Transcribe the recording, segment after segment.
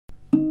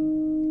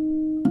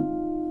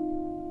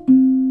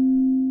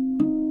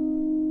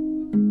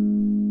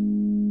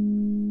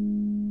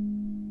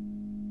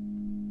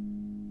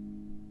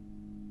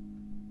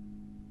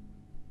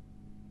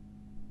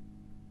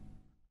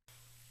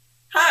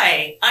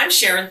I'm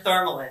Sharon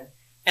Thormahlen,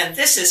 and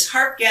this is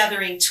Harp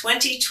Gathering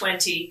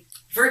 2020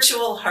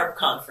 Virtual Harp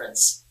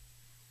Conference.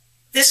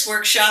 This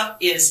workshop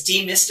is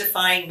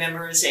demystifying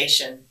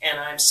memorization, and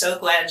I'm so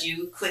glad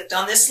you clicked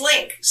on this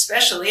link,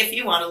 especially if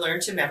you want to learn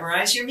to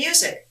memorize your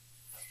music.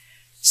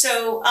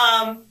 So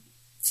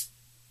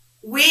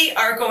we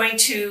are going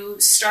to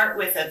start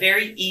with a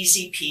very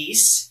easy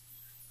piece,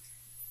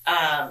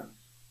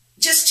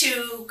 just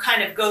to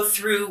kind of go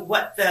through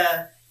what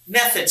the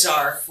methods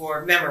are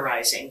for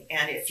memorizing.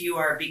 And if you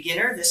are a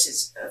beginner, this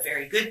is a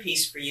very good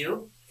piece for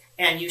you.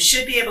 And you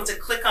should be able to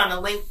click on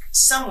a link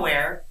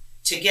somewhere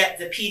to get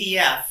the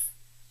PDF.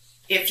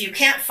 If you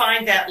can't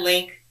find that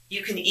link,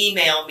 you can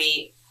email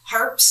me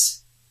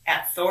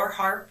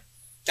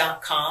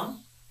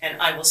harps@thorharp.com,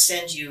 and I will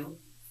send you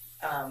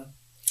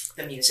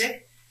the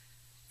music.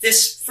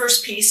 This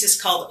first piece is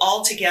called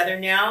All Together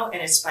Now,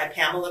 and it's by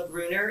Pamela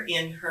Bruner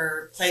in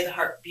her Play the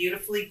Harp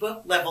Beautifully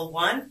book, Level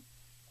 1.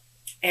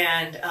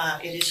 And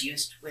it is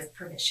used with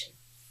permission.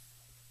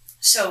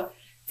 So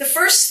the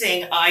first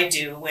thing I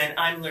do when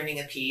I'm learning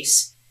a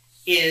piece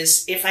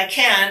is, if I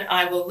can,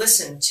 I will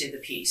listen to the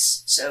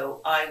piece.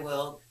 So I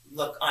will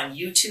look on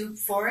YouTube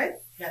for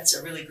it. That's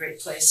a really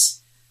great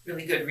place,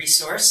 really good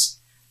resource.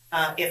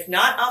 If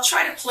not, I'll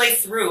try to play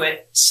through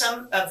it.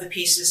 Some of the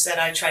pieces that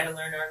I try to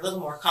learn are a little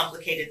more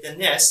complicated than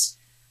this,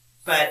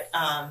 but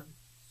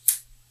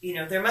you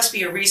know, there must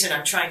be a reason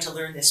I'm trying to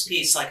learn this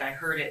piece. Like, I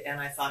heard it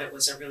and I thought it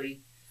was a really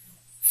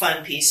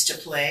fun piece to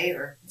play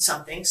or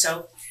something.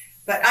 So,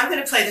 but I'm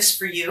going to play this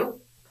for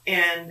you,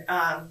 and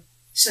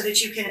so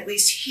that you can at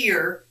least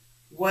hear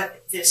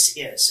what this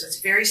is. So it's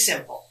very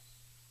simple.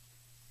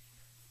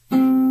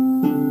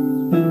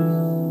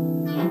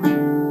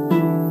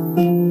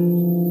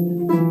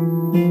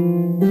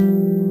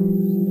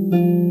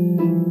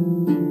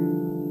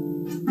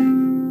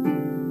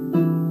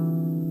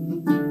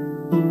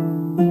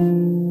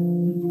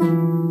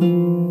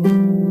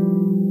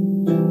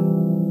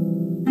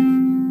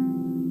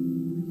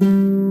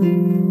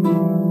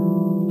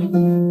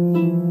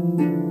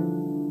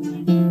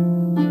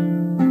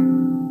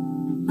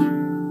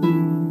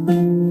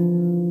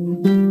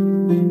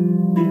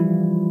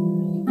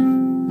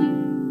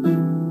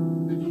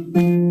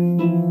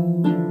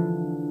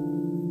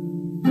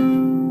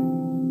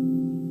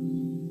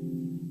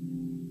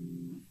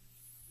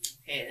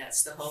 Okay,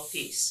 that's the whole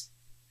piece.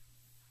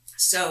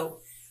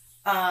 So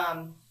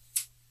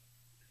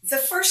the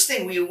first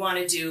thing we want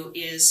to do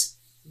is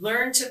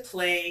learn to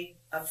play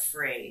a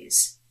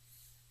phrase.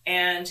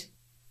 And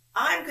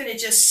I'm going to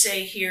just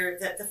say here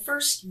that the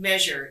first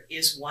measure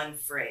is one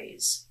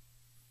phrase.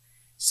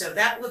 So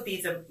that would be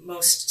the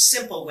most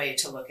simple way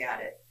to look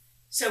at it.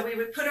 So we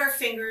would put our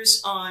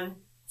fingers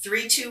on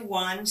 3, 2,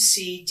 1,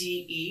 C,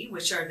 D, E,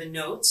 which are the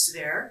notes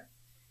there,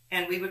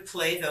 and we would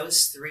play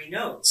those 3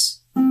 notes.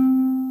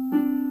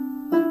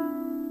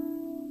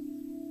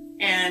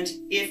 And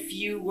if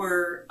you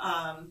were,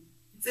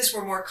 if this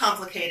were more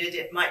complicated,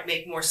 it might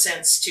make more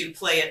sense to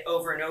play it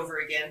over and over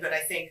again, but I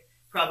think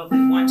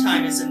probably one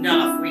time is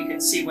enough. We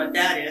can see what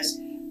that is.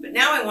 But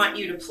now I want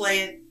you to play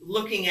it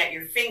looking at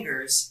your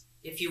fingers.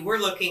 If you were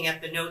looking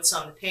at the notes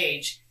on the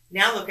page,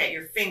 now look at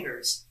your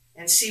fingers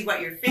and see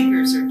what your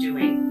fingers are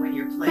doing when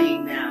you're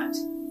playing that.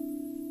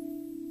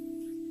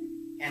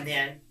 And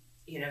then,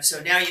 you know, so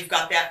now you've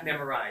got that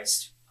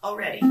memorized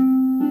already.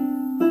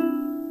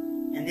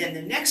 And then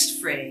the next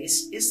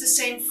phrase is the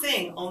same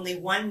thing, only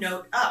one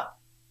note up.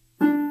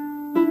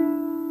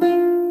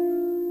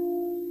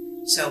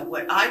 So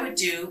what I would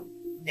do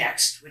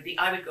next would be,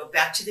 I would go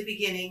back to the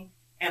beginning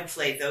and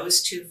play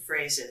those 2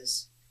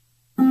 phrases.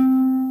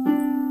 And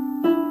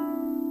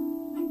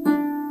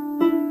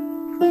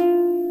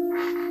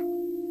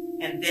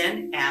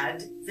then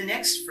add the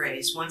next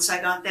phrase. Once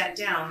I got that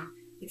down,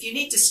 if you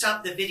need to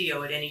stop the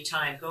video at any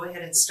time, go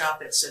ahead and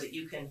stop it so that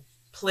you can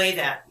play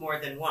that more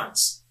than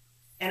once.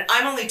 And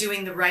I'm only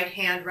doing the right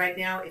hand right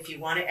now. If you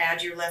want to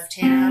add your left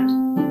hand,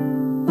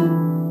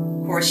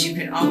 of course you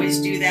can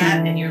always do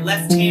that, and your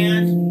left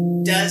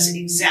hand does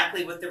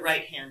exactly what the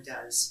right hand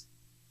does.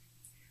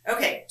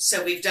 Okay,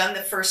 so we've done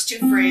the first 2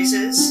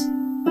 phrases.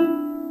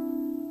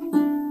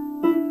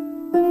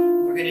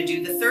 We're going to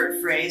do the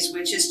third phrase,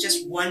 which is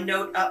just one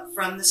note up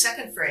from the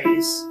second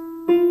phrase.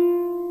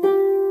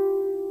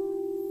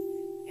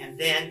 And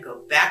then go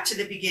back to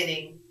the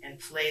beginning and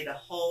play the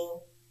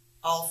whole,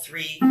 all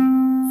 3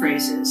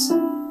 phrases.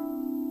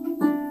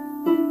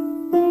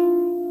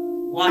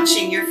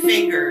 Watching your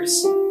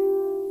fingers.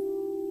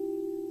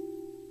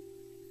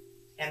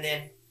 And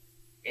then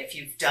if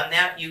you've done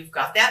that, you've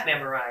got that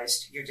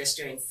memorized. You're just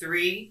doing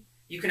 3.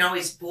 You can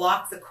always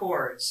block the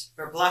chords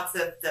or block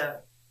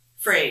the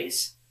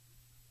phrase.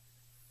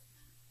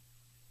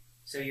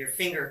 So your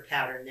finger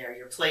pattern there,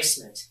 your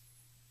placement.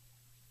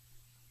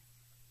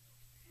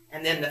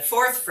 And then the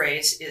fourth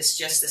phrase is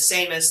just the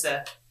same as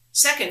the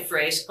second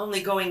phrase,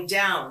 only going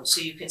down. So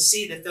you can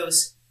see that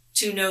those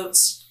 2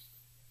 notes,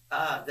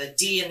 the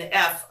D and the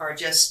F, are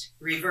just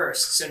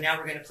reversed. So now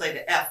we're going to play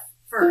the F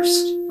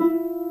first.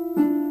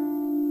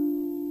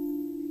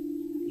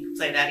 You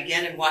play that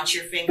again and watch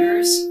your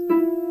fingers.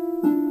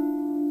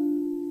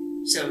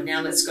 So now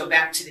let's go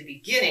back to the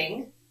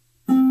beginning.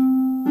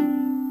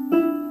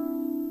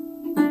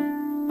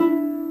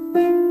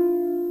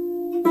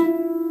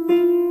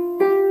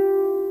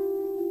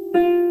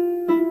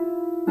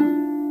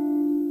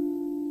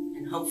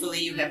 And hopefully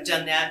you have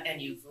done that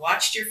and you've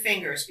watched your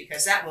fingers,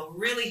 because that will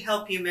really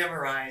help you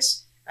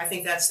memorize. I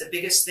think that's the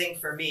biggest thing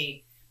for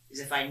me, is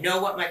if I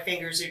know what my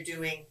fingers are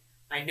doing,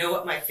 I know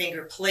what my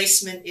finger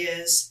placement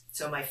is,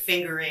 so my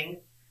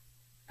fingering,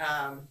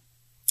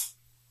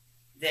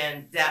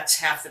 then that's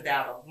half the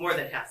battle, more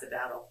than half the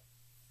battle.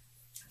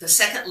 The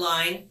second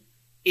line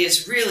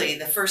is really,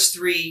 the first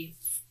three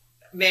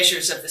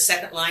measures of the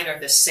second line are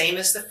the same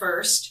as the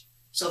first.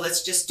 So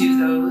let's just do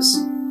those.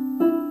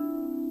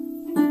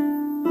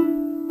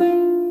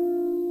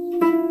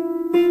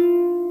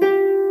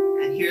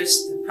 And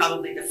here's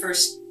probably the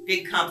first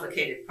big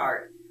complicated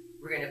part.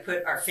 We're going to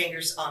put our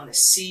fingers on the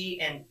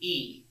C and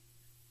E.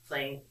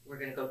 We're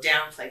going to go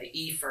down, play the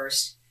E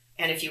first.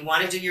 And if you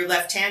want to do your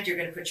left hand, you're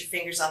going to put your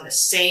fingers on the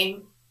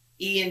same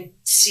E and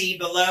C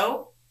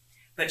below,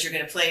 but you're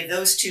going to play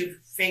those two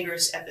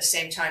fingers at the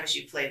same time as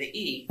you play the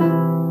E.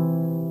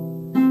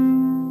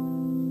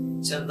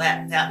 So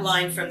that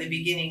line from the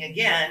beginning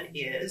again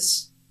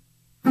is...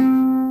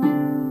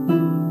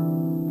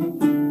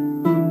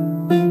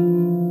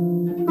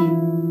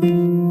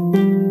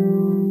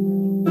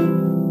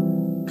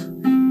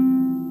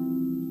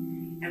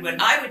 What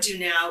I would do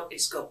now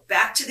is go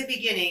back to the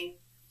beginning,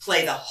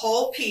 play the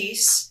whole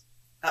piece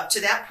up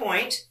to that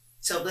point.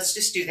 So let's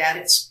just do that.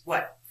 It's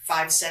what,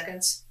 5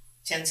 seconds,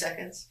 10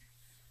 seconds?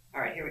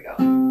 All right, here we go.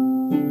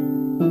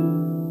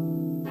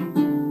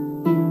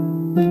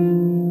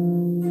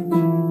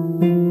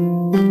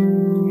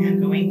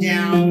 And going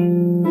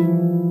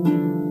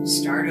down,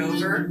 start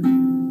over.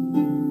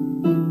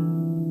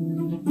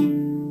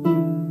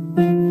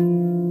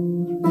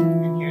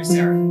 And here's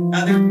our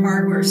other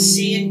part where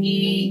C and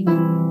E.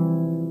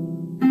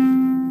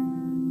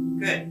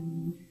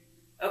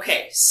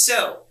 Okay,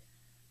 so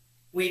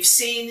we've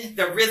seen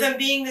the rhythm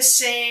being the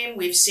same.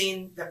 We've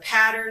seen the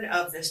pattern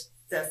of the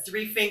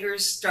three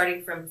fingers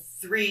starting from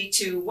 3,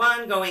 2,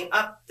 1, going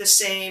up the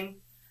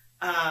same.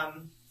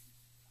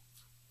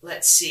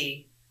 Let's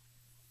see.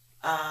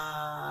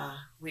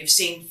 We've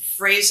seen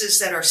phrases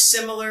that are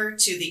similar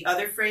to the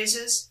other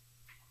phrases.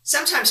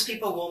 Sometimes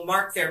people will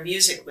mark their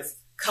music with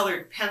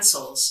colored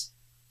pencils.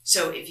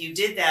 So if you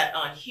did that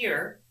on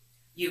here,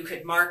 you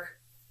could mark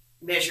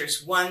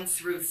measures 1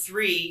 through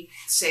 3,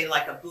 say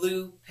like a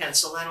blue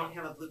pencil. I don't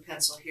have a blue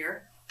pencil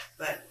here,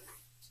 but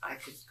I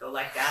could go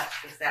like that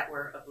if that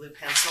were a blue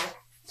pencil.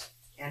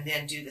 And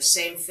then do the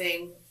same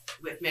thing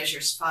with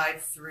measures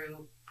 5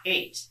 through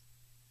 8,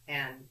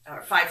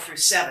 or 5 through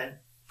 7,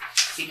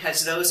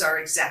 because those are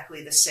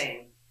exactly the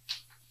same.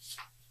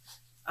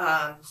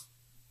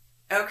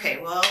 Okay,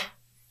 well,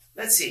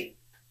 let's see.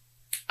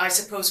 I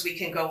suppose we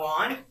can go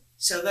on.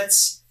 So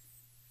let's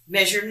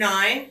measure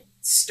 9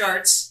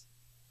 starts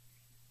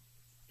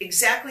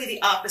exactly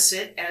the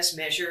opposite as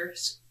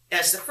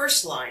the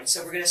first line.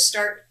 So we're going to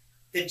start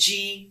the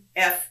G,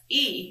 F,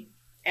 E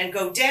and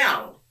go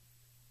down.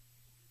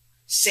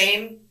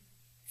 Same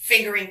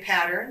fingering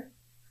pattern,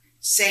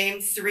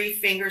 same 3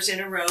 fingers in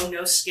a row,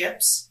 no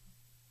skips,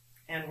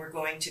 and we're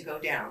going to go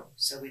down.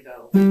 So we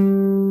go.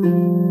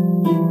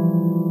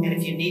 And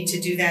if you need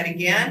to do that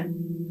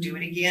again, do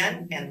it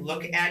again and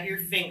look at your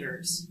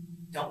fingers.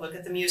 Don't look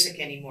at the music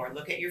anymore.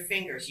 Look at your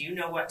fingers. You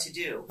know what to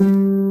do.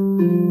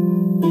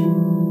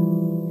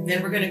 And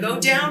then we're going to go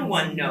down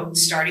 1 note,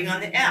 starting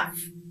on the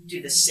F.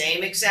 Do the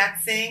same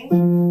exact thing.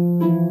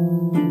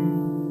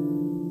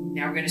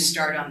 Now we're going to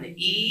start on the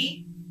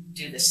E,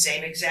 do the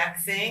same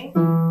exact thing.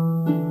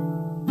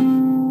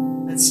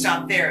 Let's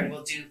stop there and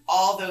we'll do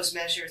all those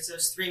measures,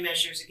 those 3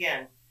 measures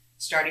again,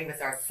 starting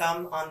with our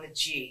thumb on the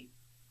G.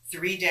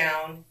 3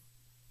 down,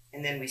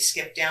 and then we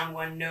skip down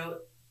 1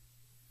 note.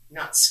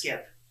 Not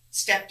skip,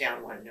 step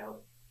down 1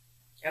 note.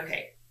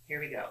 Okay,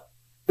 here we go.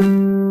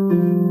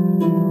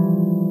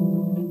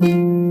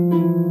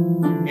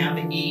 Now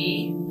the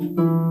E.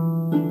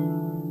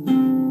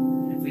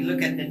 And if we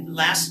look at the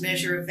last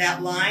measure of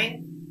that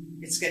line,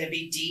 it's going to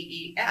be D,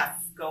 E,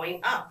 F, going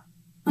up.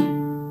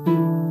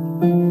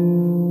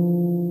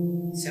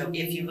 So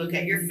if you look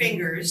at your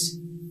fingers,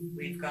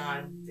 we've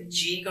gone the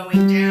G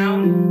going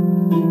down,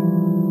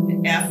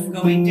 the F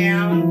going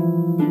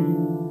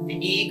down, the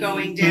E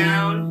going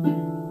down.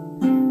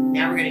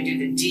 Now we're going to do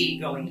the D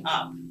going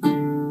up.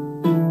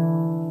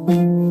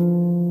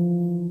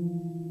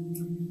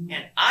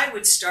 And I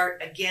would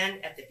start again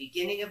at the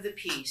beginning of the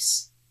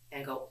piece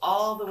and go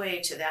all the way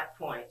to that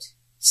point.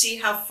 See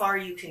how far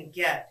you can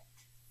get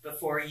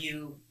before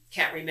you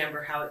can't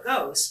remember how it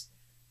goes.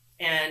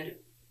 And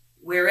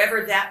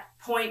wherever that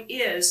point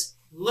is,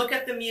 look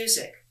at the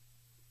music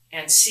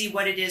and see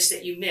what it is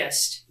that you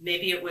missed.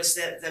 Maybe it was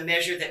the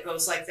measure that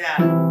goes like that.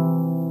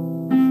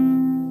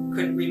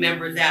 Couldn't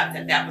remember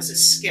that was a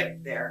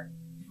skip there.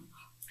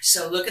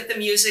 So look at the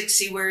music,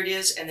 see where it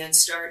is, and then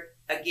start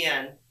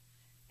again.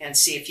 and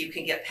see if you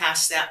can get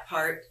past that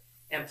part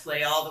and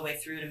play all the way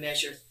through to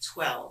measure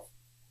 12.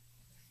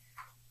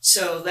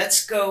 So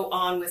let's go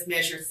on with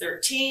measure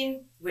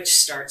 13, which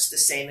starts the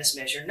same as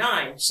measure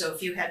 9. So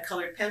if you had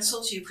colored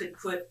pencils, you could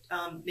put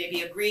maybe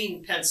a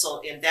green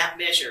pencil in that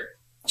measure,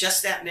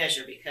 just that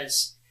measure,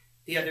 because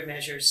the other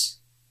measures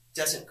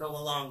doesn't go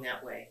along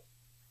that way.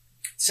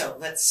 So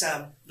let's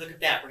look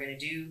at that. We're going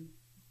to do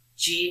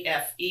G,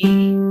 F, E.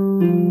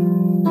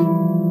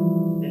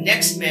 The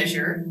next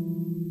measure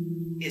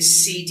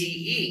is C, D,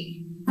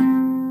 E.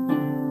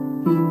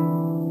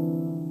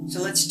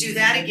 So let's do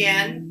that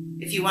again.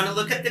 If you want to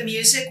look at the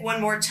music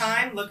one more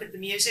time, look at the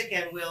music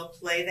and we'll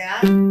play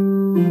that.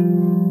 And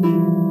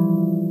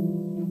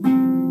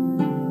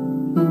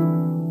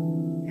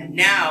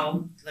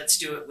now let's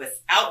do it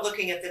without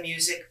looking at the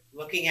music,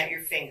 looking at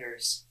your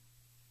fingers.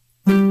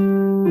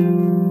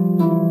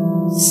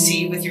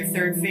 C with your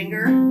third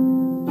finger.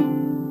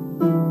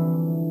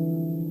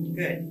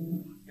 Good.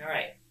 All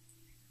right.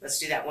 Let's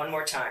do that one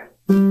more time.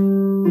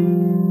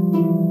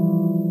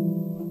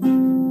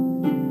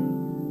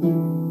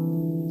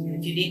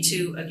 If you need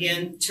to,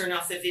 again, turn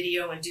off the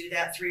video and do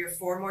that 3 or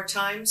 4 more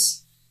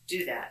times,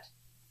 do that.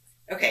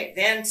 Okay,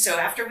 then, so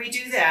after we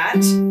do that,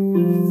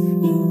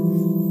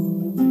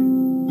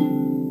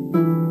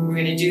 we're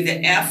going to do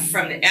the F.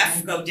 From the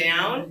F, go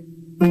down.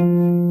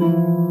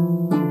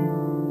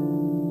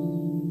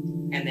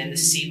 And then the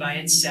C by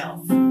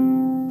itself.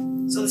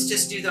 So let's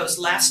just do those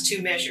last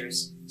 2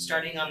 measures,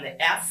 starting on the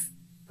F,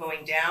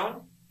 going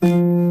down,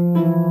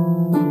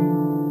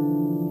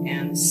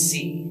 and the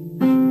C.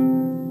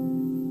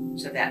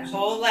 So that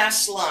whole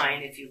last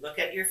line, if you look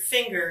at your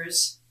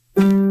fingers,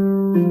 coming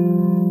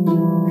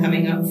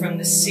up from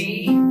the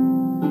C,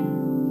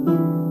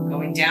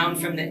 going down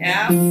from the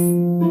F,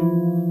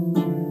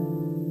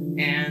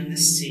 and the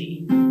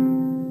C.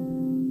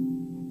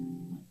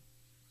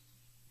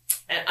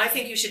 And I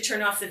think you should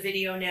turn off the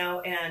video now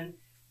and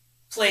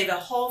play the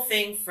whole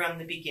thing from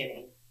the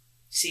beginning.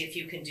 See if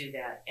you can do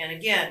that. And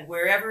again,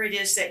 wherever it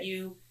is that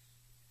you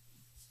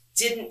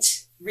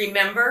didn't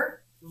remember,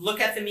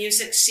 look at the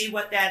music, see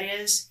what that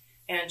is,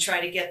 and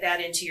try to get that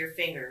into your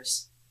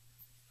fingers.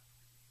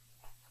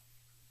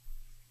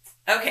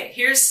 Okay,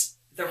 here's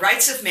The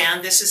Rights of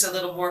Man. This is a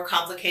little more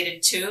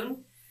complicated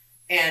tune,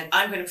 and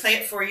I'm going to play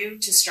it for you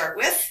to start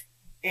with,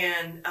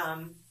 and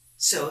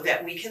so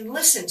that we can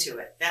listen to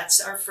it. That's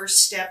our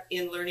first step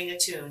in learning a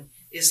tune,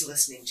 is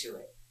listening to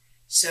it.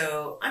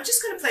 So I'm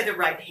just going to play the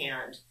right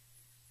hand,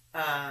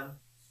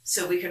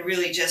 so we can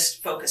really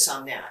just focus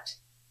on that.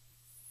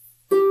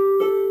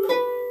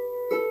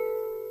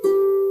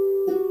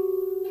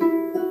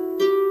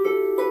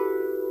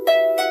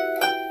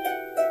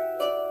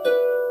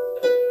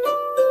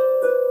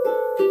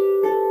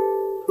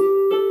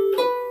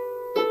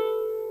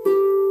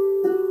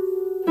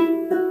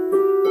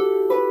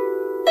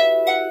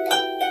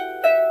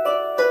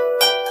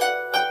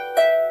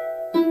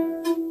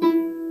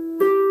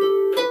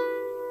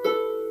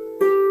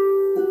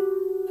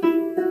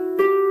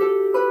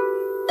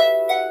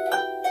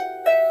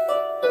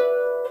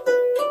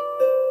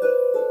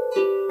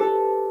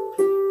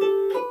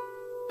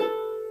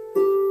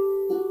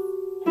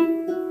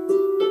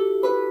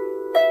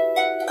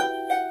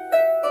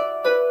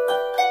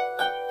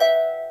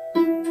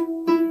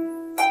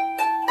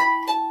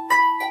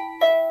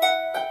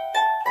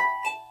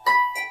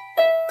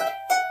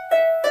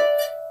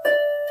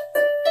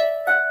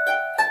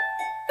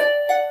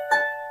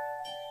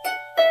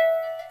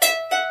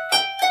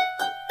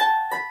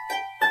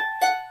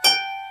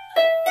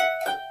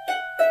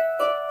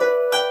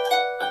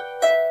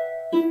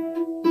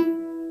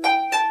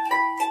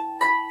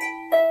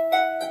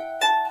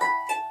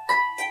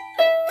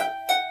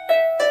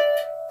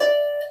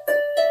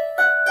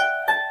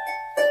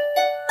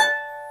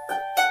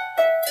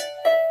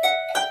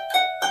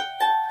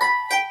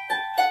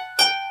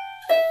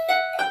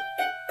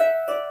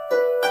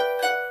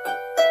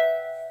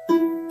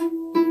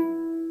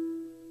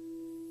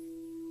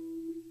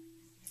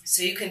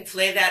 So you can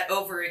play that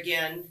over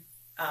again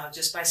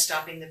just by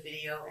stopping the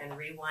video and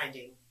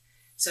rewinding.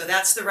 So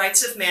that's The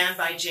Rights of Man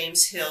by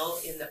James Hill.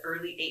 In the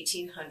early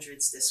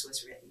 1800s, this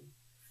was written.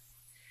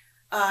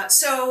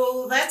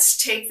 So let's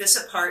take this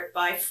apart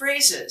by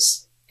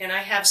phrases. And I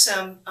have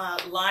some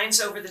lines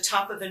over the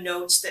top of the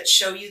notes that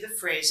show you the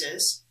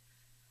phrases.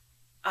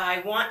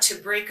 I want to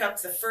break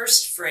up the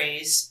first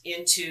phrase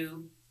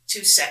into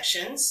 2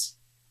 sections.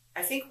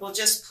 I think we'll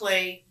just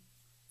play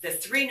the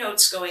 3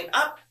 notes going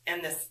up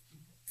and the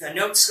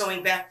notes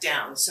going back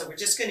down. So we're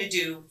just going to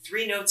do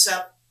 3 notes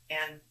up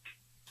and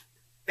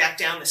back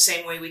down the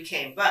same way we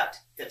came, but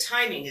the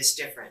timing is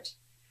different.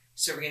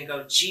 So we're going to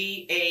go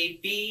G, A,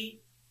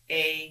 B,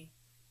 A,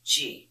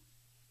 G.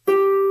 And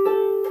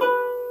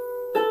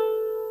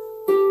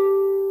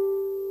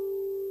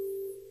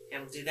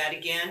we'll do that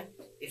again.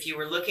 If you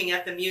were looking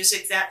at the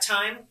music that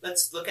time,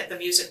 let's look at the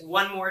music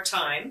one more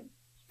time.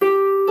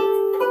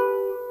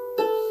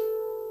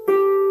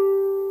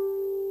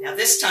 Now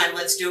this time,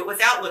 let's do it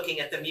without looking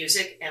at the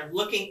music and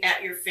looking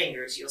at your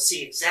fingers. You'll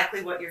see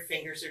exactly what your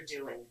fingers are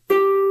doing.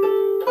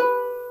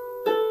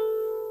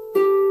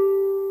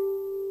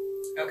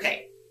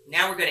 Okay,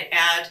 now we're going to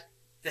add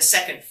the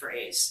second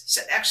phrase.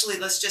 So actually,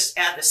 let's just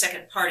add the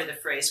second part of the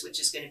phrase, which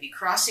is going to be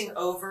crossing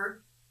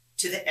over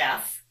to the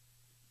F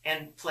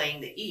and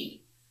playing the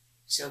E.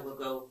 So we'll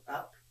go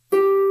up.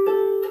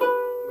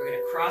 We're going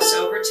to cross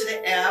over to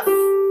the F.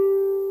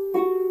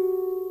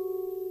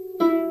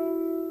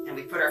 And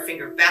we put our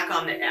finger back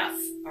on the F,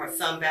 our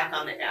thumb back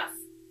on the F.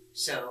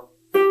 So.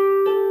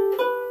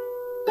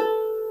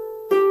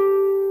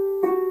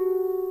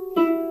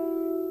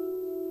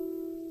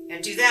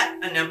 And do that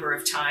a number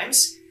of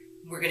times.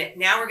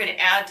 Now we're going to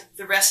add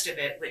the rest of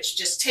it, which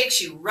just takes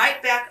you right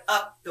back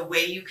up the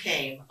way you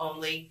came,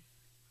 only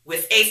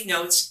with eighth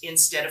notes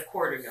instead of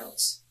quarter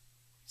notes.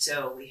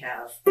 So we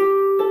have, and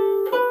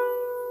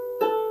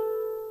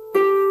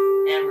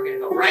we're going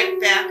to go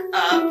right back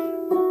up,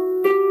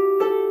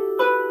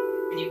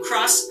 and you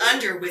cross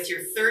under with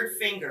your third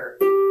finger.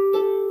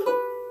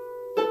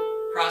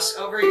 Cross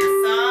over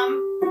your thumb,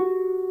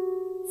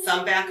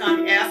 thumb back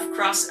on F,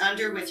 cross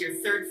under with your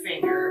third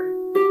finger.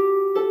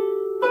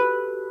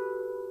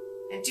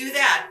 And do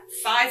that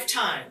 5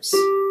 times.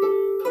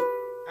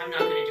 I'm not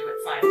going to do it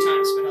 5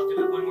 times, but I'll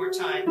do it one more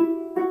time.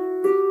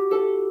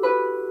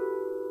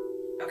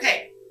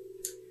 Okay,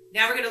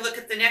 now we're going to look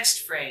at the next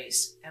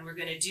phrase, and we're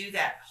going to do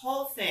that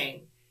whole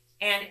thing.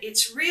 And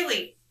it's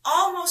really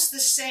almost the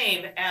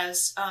same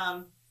as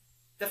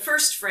the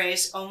first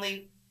phrase,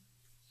 only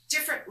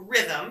different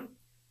rhythm,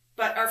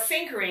 but our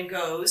fingering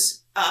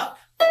goes up,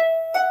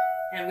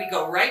 and we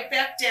go right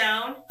back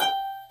down,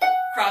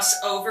 cross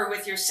over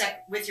with your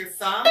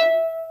thumb,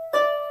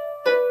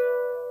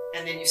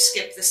 and then you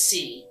skip the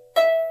C.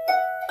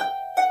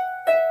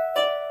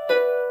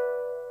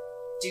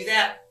 Do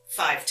that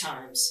 5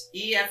 times.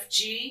 E, F,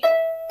 G,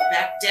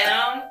 back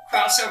down,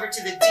 cross over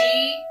to the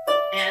D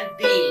and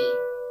B.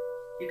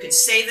 You can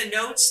say the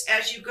notes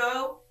as you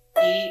go.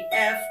 E,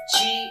 F,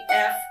 G,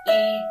 F,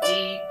 E,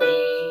 D, B.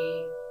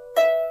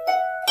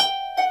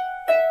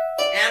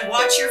 And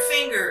watch your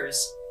fingers.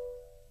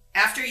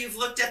 After you've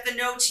looked at the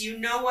notes, you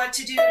know what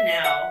to do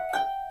now.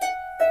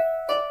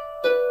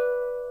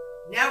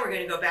 Now we're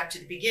going to go back to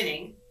the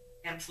beginning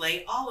and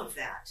play all of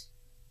that.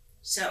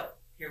 So,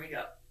 here we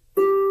go.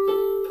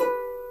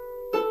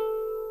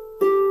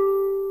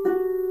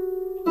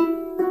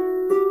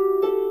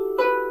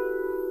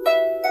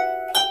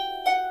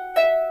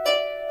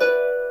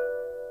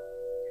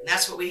 And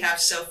that's what we have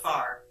so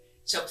far.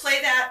 So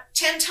play that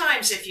 10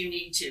 times if you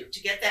need to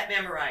get that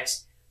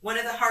memorized. One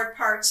of the hard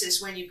parts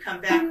is when you come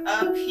back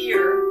up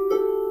here,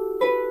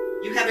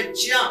 you have a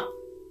jump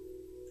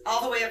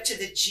all the way up to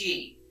the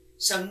G.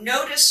 So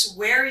notice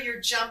where your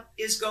jump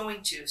is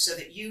going to so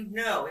that you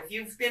know. If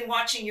you've been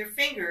watching your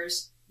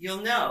fingers,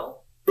 you'll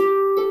know.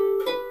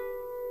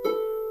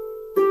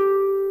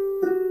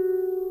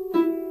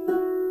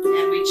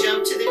 And we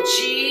jump to the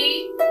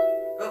G.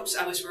 Oops,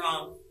 I was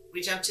wrong.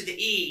 We jump to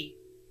the E.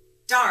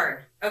 Darn.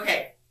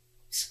 Okay,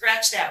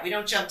 scratch that. We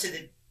don't jump to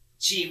the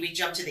G, we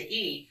jump to the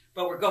E,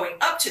 but we're going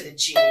up to the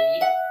G.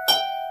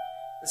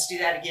 Let's do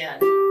that again.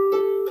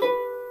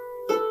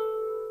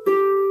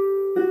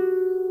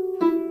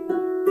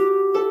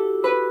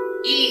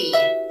 E.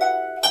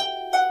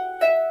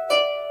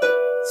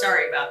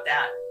 Sorry about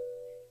that.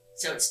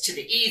 So it's to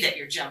the E that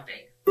you're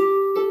jumping.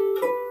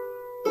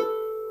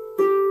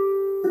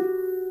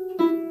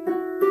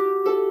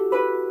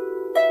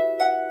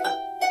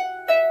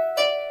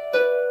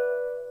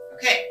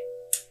 Okay,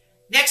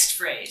 next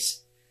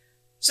phrase.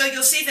 So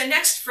you'll see the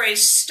next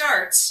phrase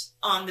starts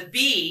on the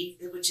B,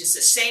 which is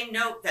the same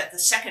note that the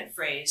second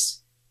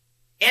phrase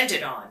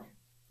ended on.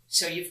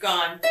 So you've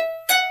gone,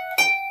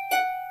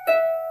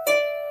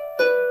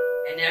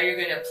 and now you're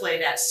going to play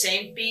that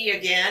same B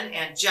again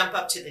and jump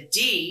up to the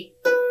D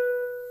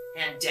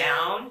and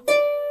down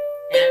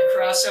and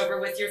cross over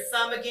with your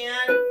thumb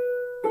again,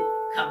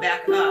 come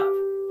back up.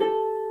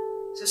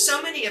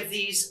 So many of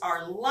these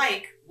are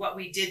like what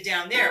we did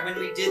down there when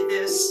we did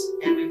this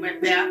and we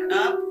went back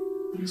up.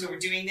 So we're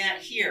doing that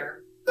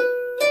here.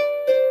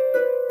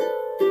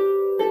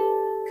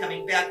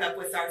 Coming back up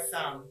with our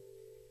thumb.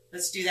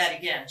 Let's do that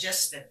again.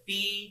 Just the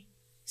B,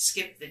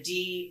 skip the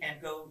D,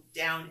 and go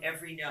down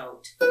every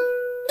note. And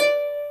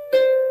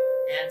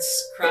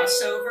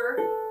cross over.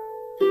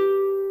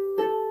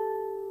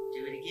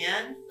 Do it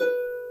again.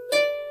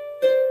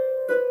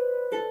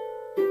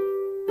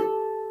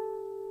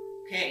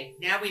 Okay,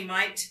 now we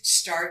might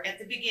start at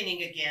the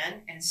beginning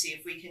again and see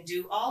if we can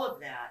do all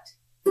of that.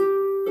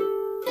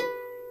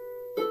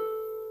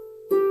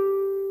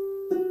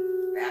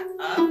 Back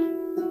up.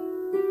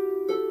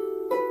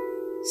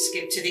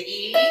 Skip to the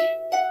E.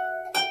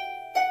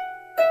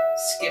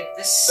 Skip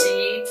the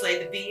C, play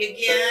the B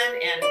again,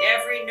 and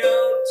every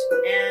note,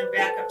 and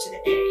back up to the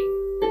A.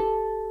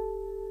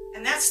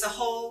 And that's the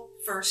whole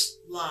first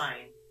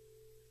line,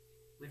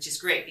 which is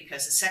great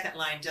because the second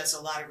line does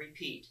a lot of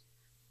repeat.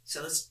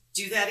 So let's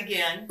do that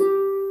again.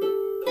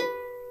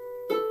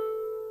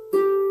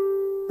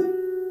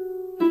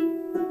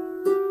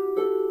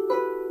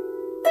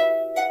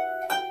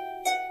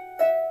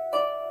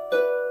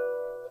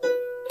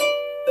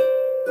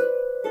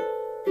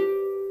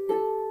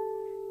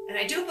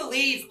 I do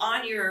believe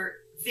on your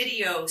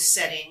video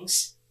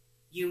settings,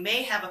 you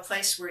may have a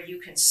place where you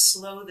can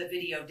slow the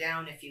video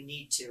down if you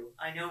need to.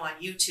 I know on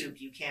YouTube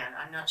you can.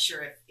 I'm not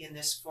sure if in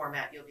this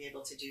format you'll be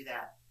able to do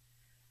that.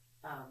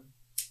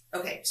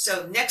 Okay,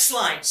 so next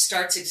line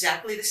starts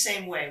exactly the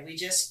same way. We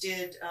just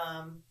did,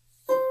 and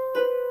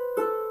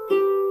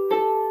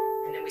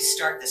then we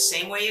start the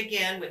same way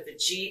again with the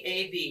G,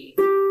 A, B.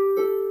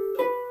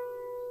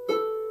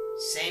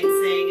 Same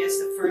thing as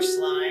the first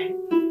line.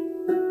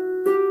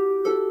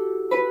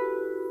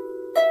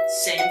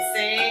 Same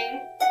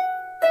thing.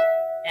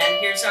 And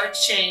here's our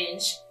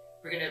change.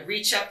 We're going to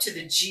reach up to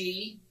the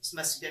G. This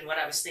must have been what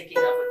I was thinking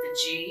of with the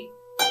G.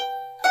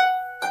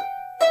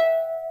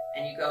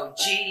 And you go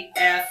G,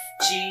 F,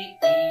 G,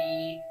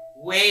 E,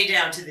 way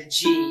down to the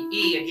G,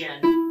 E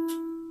again.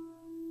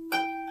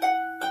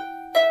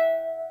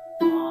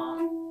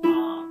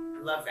 I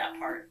love that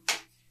part.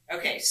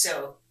 Okay,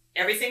 so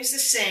everything's the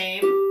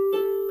same.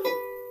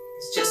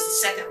 It's just the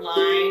second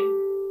line.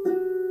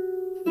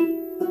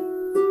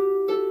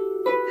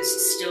 This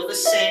is still the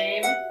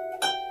same.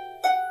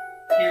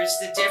 Here's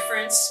the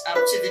difference, up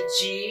to the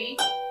G,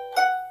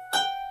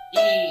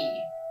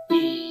 E,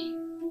 E,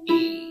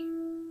 E.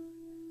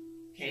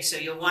 Okay, so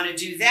you'll want to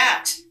do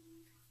that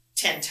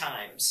 10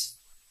 times.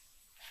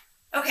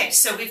 Okay,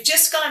 so we've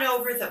just gone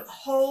over the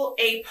whole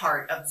A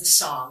part of the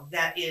song.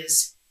 That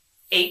is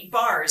 8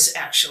 bars,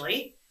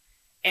 actually,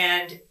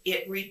 and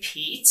it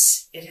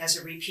repeats. It has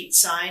a repeat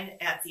sign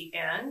at the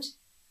end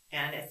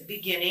and at the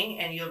beginning,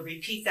 and you'll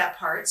repeat that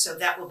part, so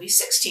that will be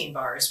 16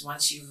 bars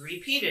once you've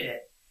repeated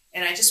it.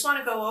 And I just want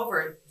to go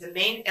over the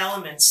main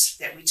elements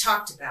that we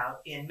talked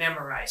about in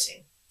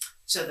memorizing.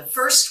 So the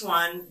first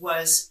one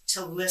was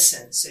to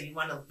listen. So you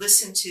want to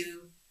listen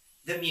to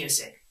the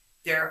music.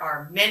 There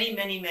are many,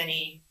 many,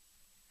 many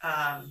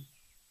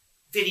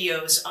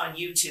videos on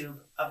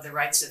YouTube of the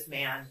Rights of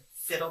Man,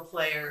 fiddle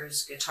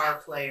players, guitar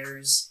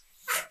players,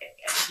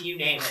 you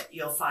name it,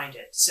 you'll find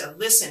it. So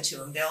listen to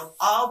them. They'll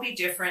all be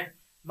different.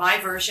 My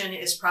version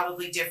is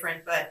probably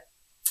different, but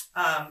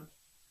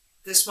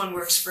this one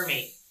works for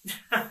me.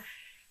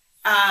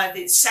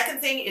 The second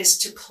thing is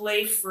to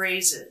play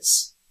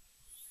phrases.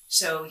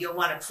 So you'll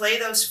want to play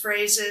those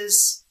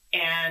phrases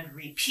and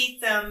repeat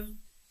them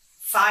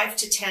 5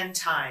 to 10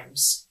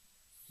 times,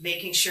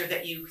 making sure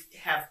that you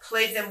have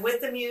played them with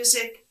the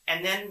music,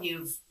 and then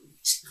you've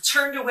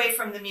turned away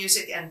from the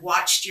music and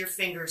watched your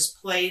fingers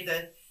play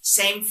the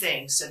same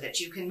thing so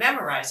that you can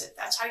memorize it.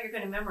 That's how you're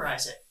going to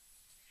memorize it.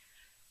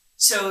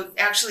 So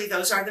actually,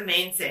 those are the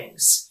main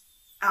things.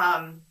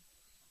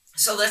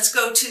 So let's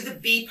go to the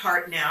B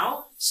part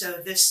now. So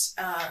this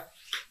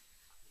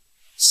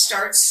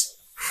starts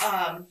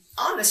on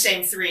the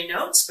same 3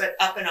 notes, but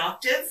up an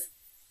octave,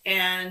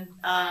 and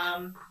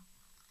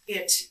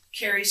it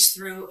carries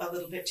through a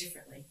little bit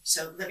differently.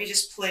 So let me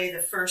just play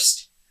the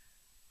first,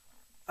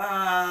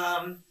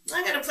 I'm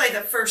going to play the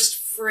first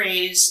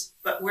phrase,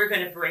 but we're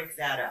going to break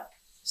that up.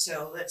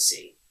 So let's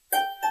see.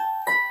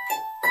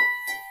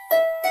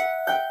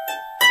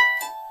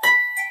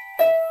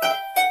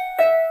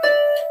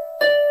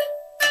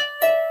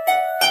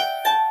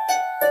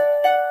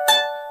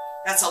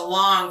 That's a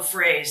long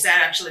phrase.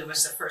 That actually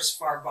was the first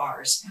 4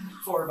 bars.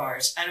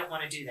 I don't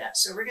want to do that.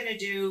 So we're going to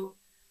do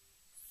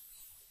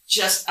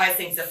just, I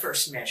think, the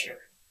first measure.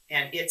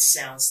 And it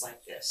sounds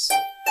like this.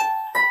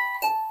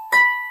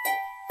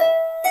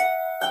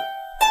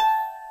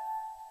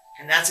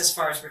 And that's as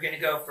far as we're going to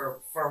go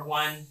for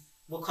one.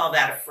 We'll call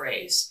that a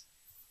phrase.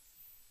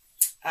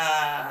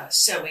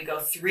 So we go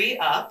 3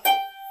 up.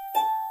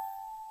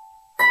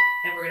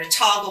 And we're going to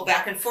toggle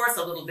back and forth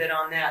a little bit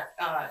on that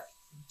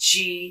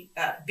G,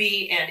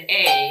 B, and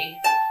A,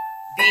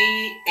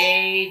 B,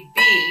 A,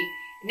 B.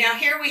 Now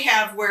here we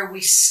have where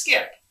we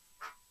skip.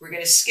 We're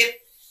going to skip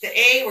the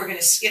A, we're going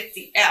to skip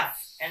the F.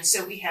 And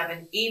so we have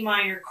an E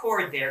minor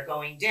chord there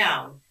going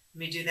down. Let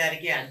me do that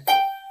again.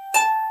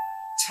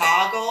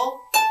 Toggle,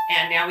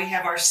 and now we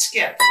have our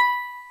skip.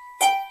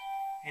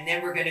 And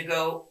then we're going to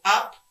go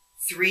up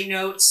 3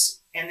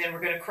 notes, and then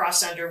we're going to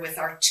cross under with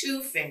our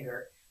 2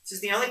 finger. This is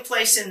the only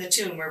place in the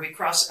tune where we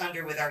cross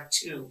under with our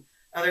 2.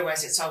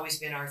 Otherwise, it's always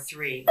been our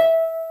 3.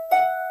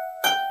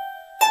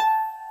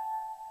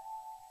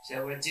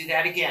 So we'll do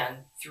that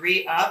again.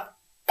 3 up,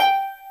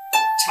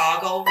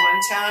 toggle 1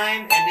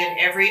 time, and then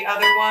every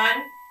other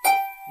one.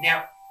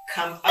 Now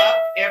come up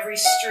every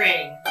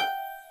string.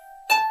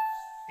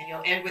 And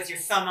you'll end with your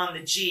thumb on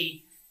the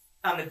G,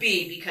 on the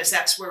B, because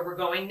that's where we're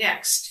going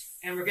next.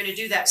 And we're going to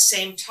do that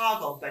same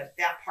toggle, but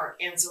that part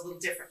ends a little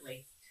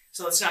differently.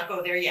 So let's not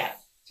go there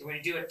yet. So we're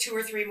going to do it 2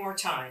 or 3 more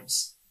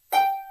times.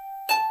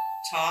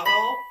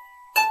 Toggle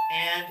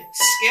and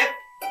skip,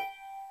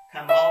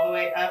 come all the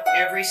way up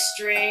every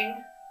string,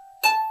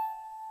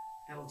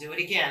 and we'll do it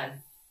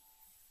again.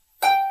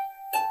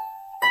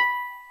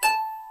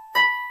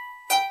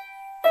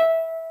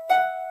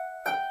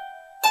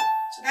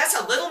 So that's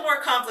a little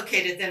more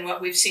complicated than what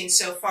we've seen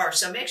so far,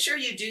 so make sure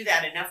you do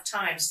that enough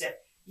times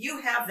that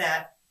you have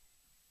that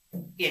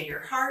in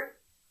your heart,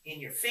 in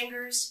your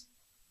fingers,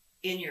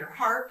 in your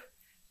harp,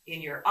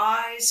 in your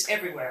eyes,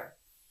 everywhere.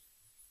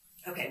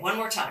 Okay, one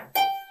more time.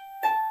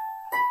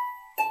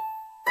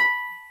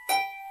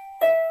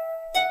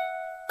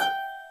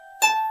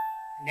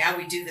 Now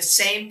we do the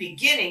same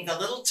beginning, the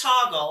little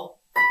toggle,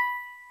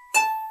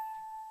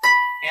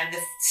 and the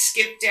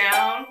skip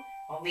down.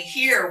 Only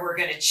here we're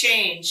going to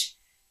change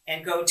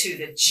and go to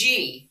the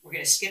G. We're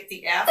going to skip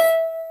the F.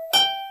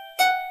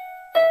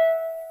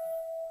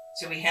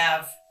 So we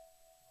have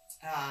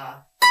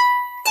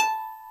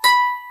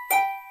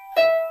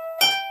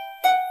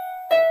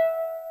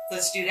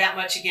let's do that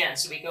much again.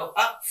 So we go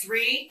up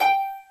 3,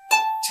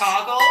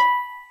 toggle,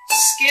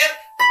 skip,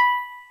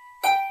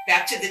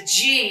 back to the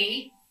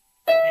G,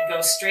 and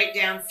go straight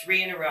down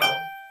 3 in a row.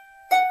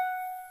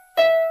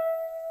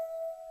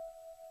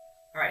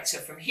 All right, so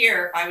from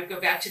here, I would go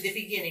back to the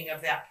beginning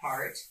of that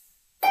part.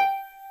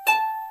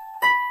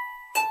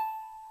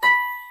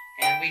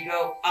 And we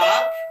go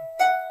up,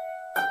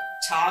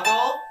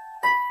 toggle,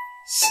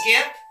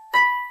 skip,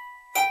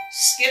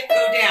 skip,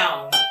 go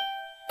down.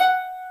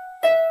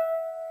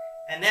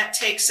 And that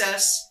takes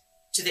us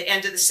to the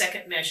end of the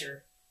second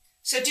measure.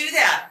 So do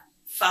that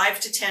 5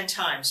 to 10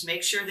 times.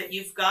 Make sure that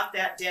you've got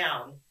that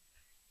down.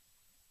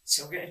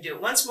 So we're going to do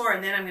it once more,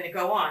 and then I'm going to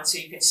go on so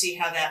you can see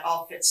how that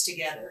all fits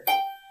together.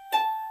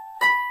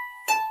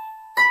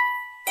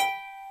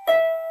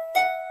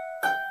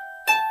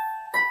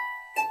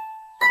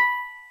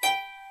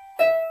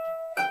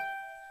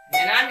 And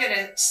then I'm going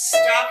to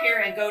stop here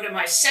and go to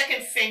my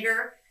second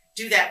finger,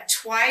 do that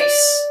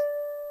twice,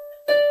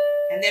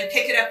 and then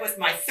pick it up with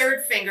my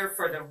third finger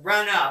for the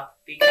run up,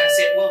 because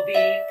it will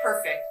be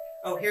perfect.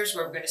 Oh, here's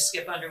where we're going to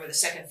skip under with a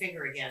second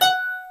finger again.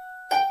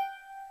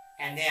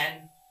 And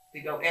then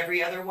we go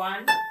every other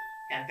one,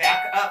 and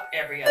back up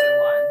every other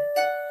one.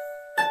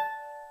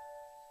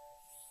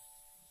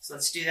 So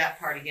let's do that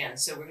part again.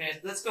 So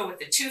let's go with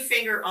the 2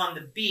 finger on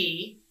the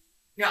B,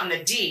 no, on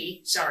the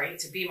D, sorry,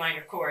 it's a B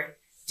minor chord,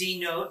 D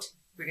note.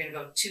 We're going to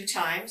go 2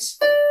 times.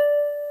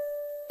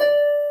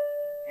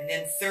 And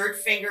then third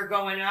finger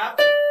going up.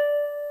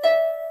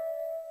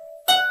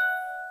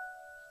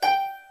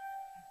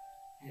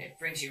 And it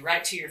brings you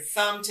right to your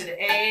thumb to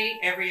the A,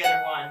 every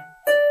other one.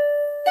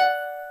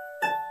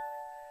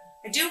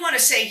 I do want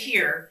to say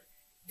here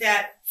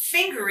that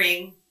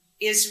fingering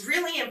is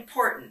really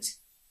important,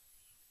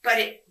 but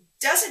it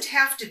doesn't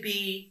have to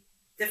be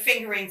the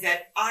fingering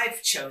that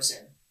I've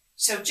chosen.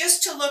 So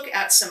just to look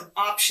at some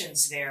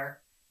options there,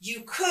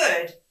 you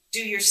could do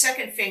your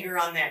second finger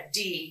on that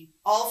D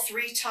all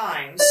 3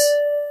 times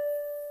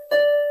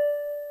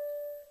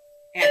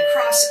and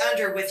cross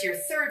under with your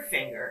third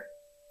finger.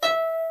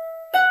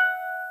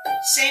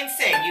 Same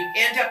thing, you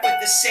end up with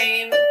the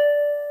same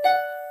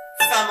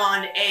thumb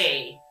on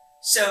A.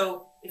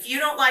 So if you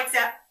don't like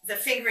the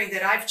fingering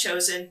that I've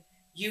chosen,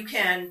 you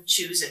can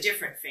choose a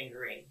different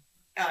fingering.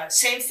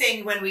 Same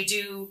thing when we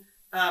do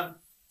the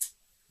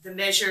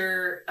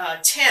measure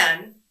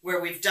 10, where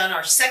we've done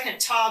our second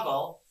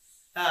toggle.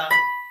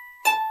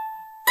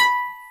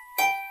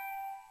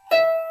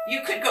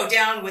 You could go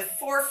down with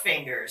 4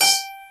 fingers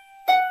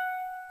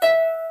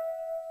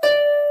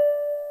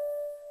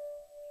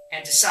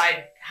and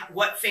decide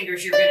what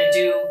fingers you're going to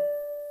do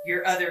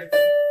your other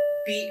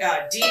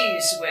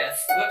D's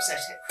with. Whoops, I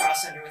hit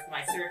cross under with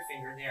my third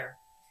finger there.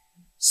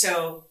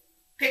 So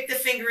pick the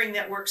fingering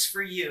that works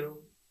for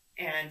you,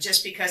 and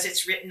just because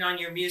it's written on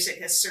your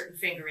music as certain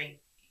fingering,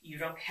 you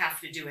don't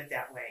have to do it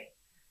that way.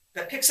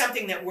 But pick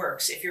something that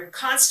works. If you're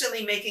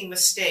constantly making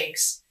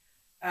mistakes,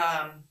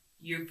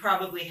 you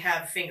probably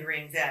have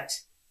fingering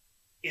that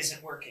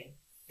isn't working.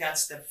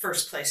 That's the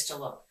first place to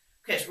look.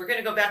 Okay, so we're going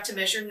to go back to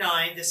measure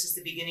 9. This is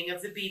the beginning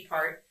of the B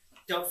part.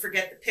 Don't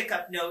forget the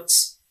pickup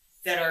notes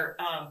that are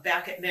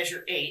back at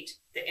measure 8,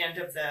 the end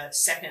of the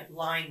second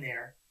line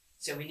there.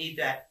 So we need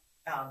that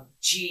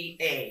G,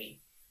 A,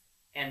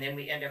 and then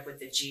we end up with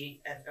the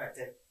G,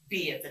 the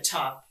B at the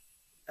top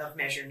of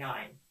measure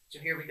 9. So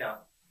here we go.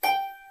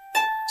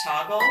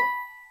 Toggle,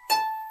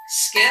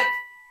 skip,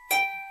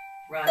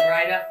 run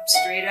right up,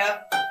 straight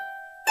up,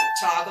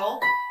 toggle,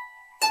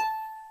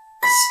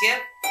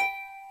 skip,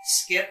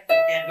 skip,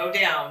 and go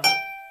down.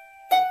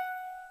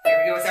 Here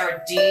we go with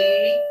our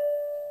D,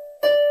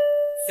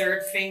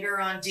 third finger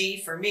on D,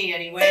 for me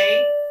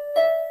anyway,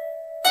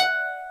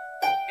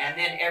 and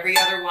then every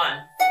other one.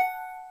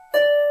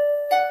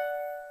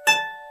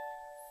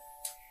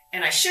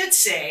 And I should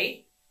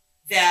say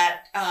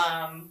that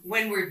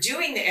when we're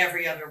doing the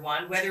every other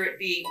one, whether it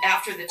be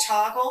after the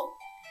toggle,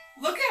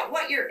 look at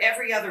what your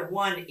every other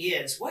one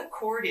is. What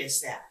chord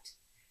is that?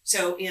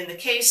 So in the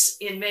case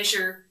in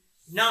measure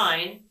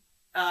 9,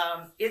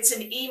 it's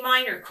an E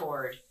minor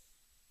chord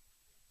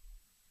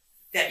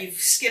that you've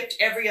skipped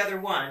every other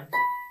one.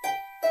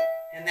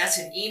 And that's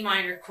an E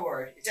minor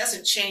chord. It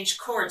doesn't change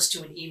chords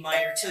to an E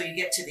minor till you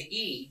get to the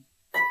E,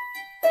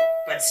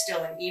 but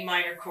still an E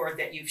minor chord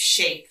that you've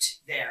shaped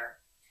there.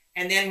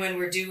 And then when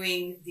we're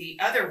doing the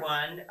other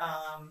one,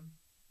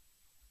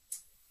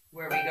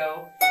 where we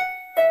go,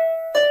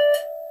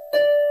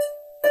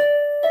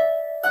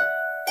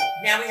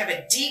 now we have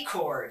a D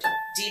chord,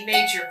 D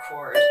major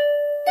chord.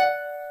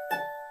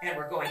 And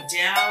we're going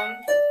down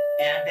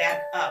and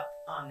back up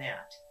on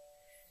that.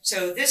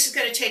 So this is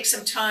going to take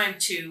some time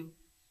to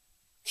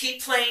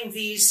keep playing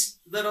these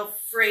little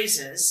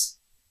phrases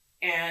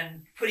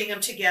and putting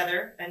them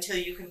together until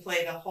you can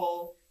play that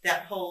whole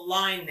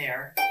line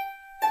there.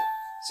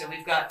 So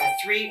we've got the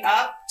 3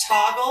 up,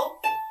 toggle,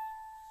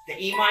 the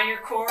E minor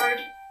chord,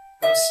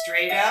 go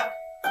straight up,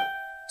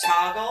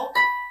 toggle,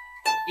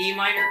 E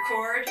minor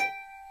chord,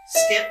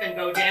 skip and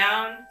go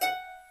down,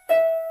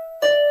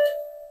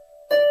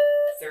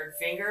 3rd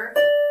finger,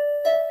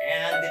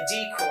 and the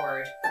D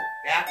chord,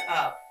 back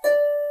up.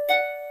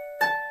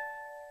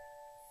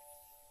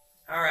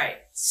 All right,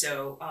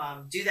 so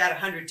do that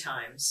 100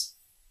 times.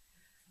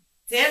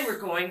 Then we're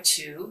going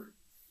to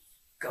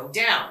go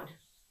down.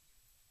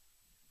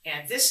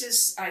 And this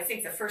is, I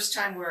think, the first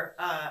time where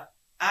I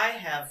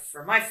have,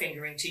 for my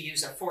fingering, to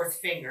use a 4th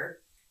finger.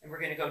 And we're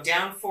going to go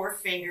down 4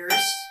 fingers,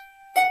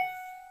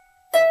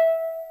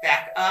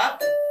 back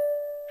up.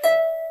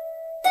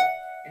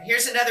 And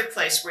here's another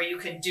place where you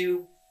can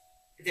do,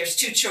 there's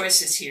 2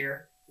 choices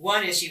here.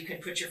 One is you can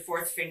put your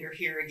 4th finger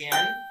here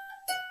again.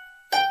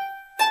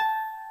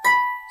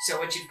 So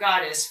what you've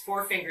got is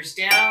 4 fingers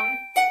down,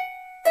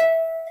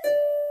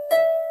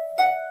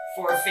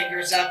 4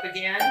 fingers up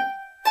again.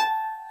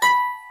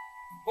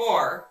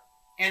 Or,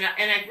 and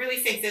I really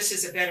think this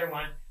is a better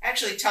one. I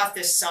actually taught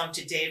this song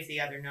to Dave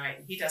the other night,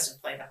 and he doesn't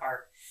play the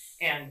harp.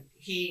 And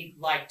he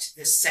liked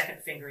this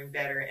 2nd fingering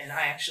better, and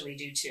I actually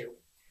do too.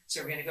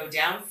 So we're going to go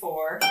down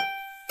 4.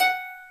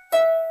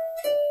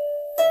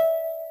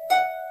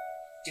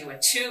 Do a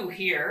 2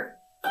 here.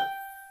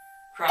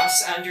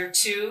 Cross under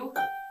 2.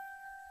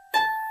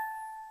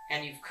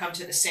 And you've come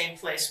to the same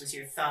place with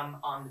your thumb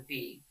on the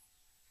B.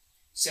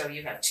 So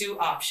you have 2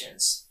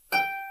 options.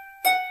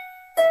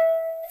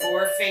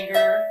 4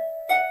 finger,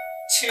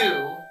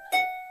 2,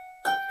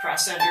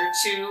 cross under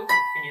 2,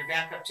 and you're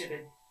back up to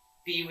the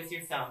B with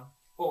your thumb.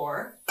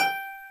 Or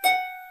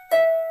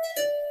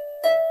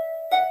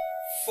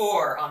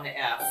 4 on the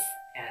F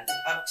and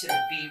up to the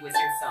B with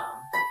your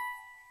thumb.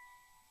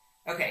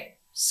 Okay,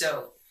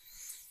 so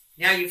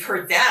now you've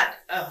heard that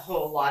a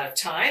whole lot of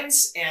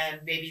times,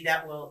 and maybe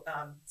that will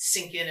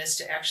sink in as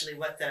to actually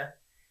what the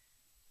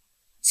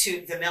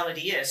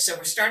melody is. So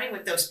we're starting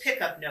with those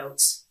pickup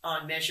notes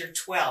on measure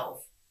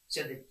 12.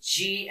 So the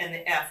G and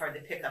the F are the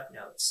pickup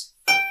notes.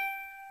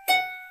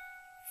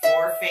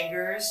 4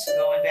 fingers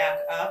going back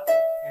up,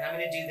 and I'm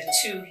going to do the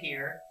 2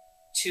 here.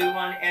 2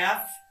 on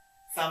F,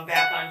 thumb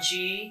back on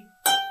G,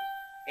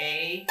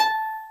 A.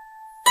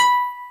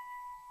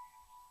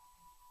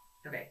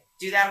 Okay,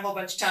 do that a whole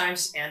bunch of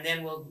times, and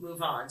then we'll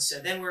move on. So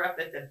then we're up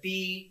at the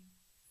B,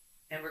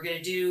 and we're going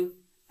to do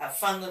a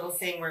fun little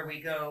thing where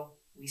we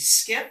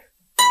skip,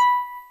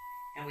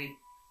 and we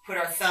put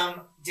our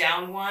thumb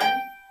down 1,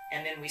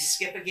 and then we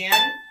skip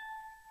again.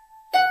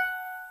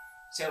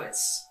 So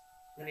it's,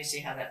 let me see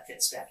how that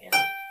fits back in.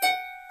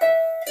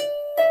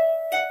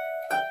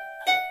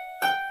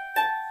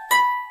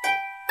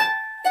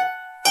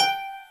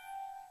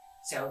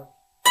 So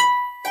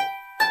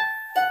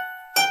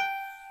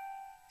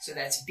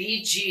that's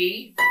B,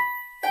 G,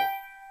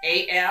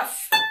 A,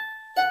 F,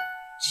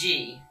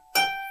 G.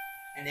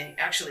 And then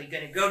actually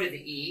going to go to the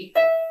E.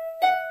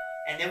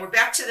 And then we're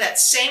back to that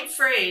same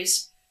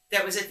phrase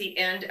that was at the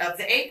end of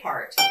the A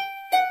part.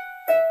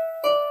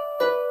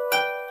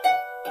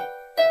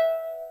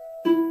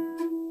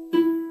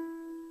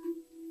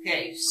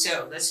 Okay,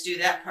 so let's do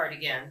that part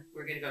again.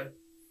 We're going to go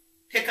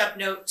pick up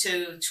note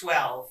to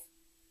 12,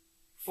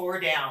 4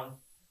 down,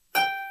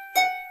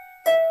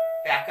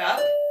 back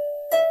up,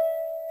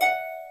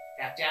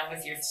 back down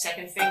with your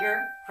 2nd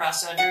finger,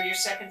 cross under your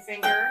 2nd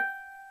finger.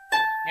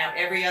 Now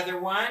every other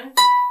one,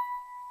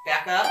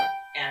 back up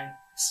and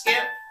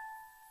skip,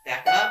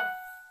 back up,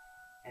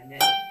 and then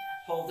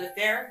hold it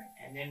there,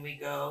 and then we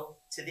go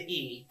to the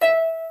E,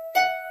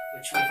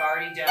 which we've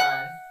already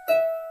done.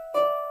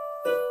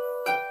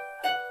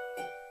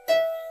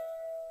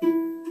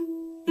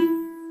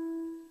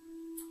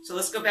 So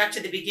let's go back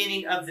to the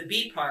beginning of the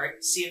B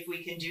part, see if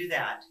we can do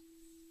that.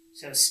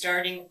 So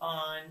starting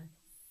on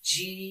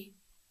G,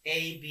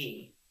 A,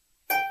 B.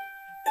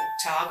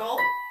 Toggle,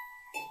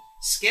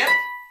 skip,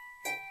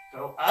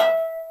 go up,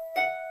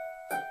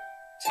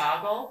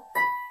 toggle,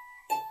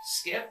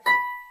 skip,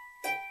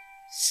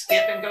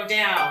 skip and go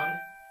down.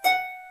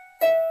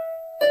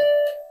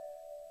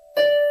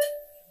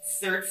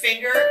 3rd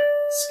finger,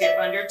 skip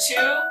under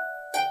 2,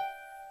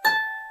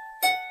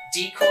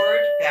 D chord,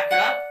 back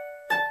up.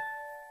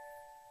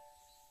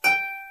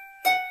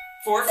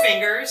 4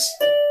 fingers,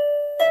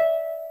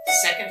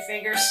 2nd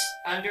finger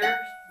under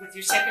with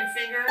your 2nd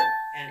finger,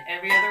 and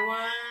every other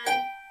one,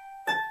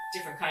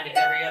 different kind of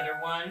every other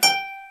one.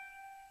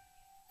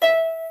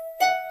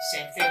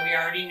 Same thing we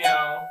already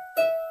know.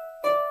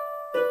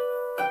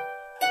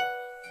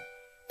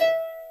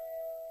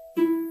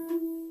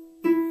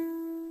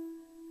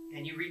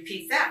 And you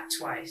repeat that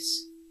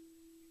twice.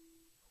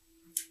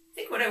 I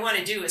think what I want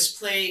to do is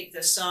play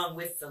the song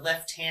with the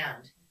left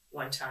hand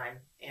one time,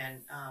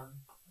 and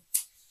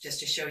just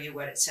to show you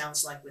what it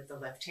sounds like with the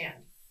left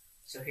hand.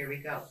 So here we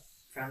go,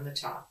 from the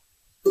top.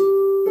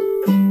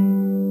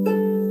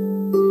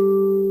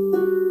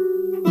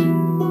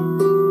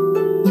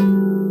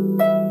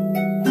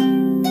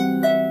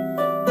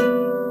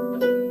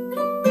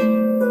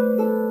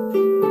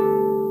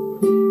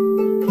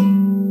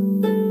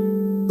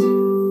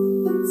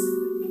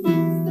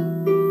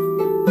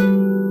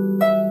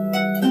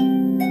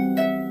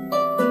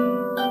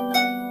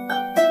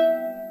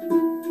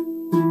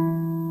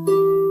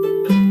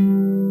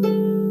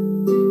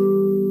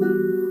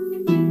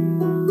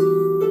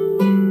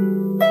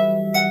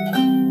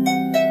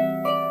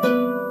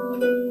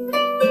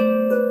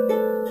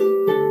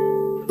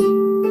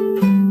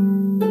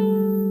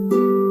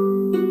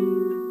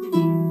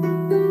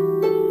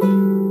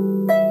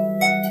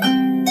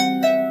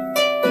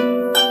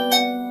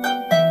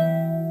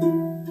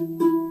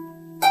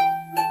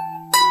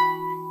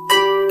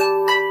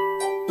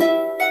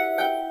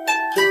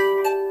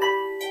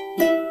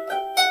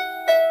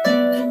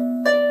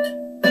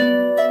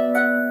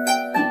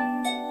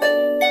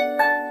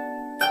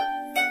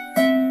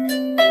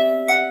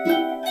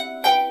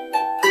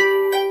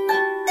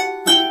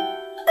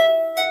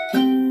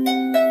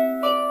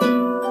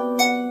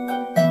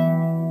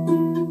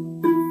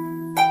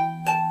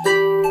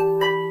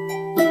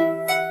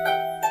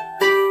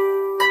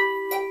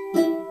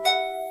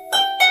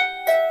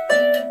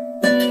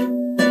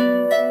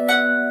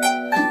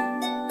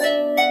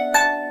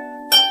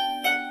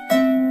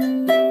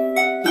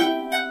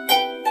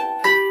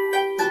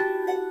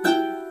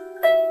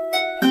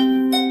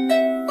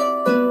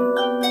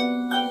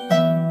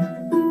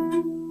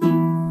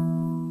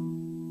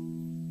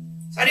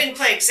 I didn't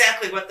play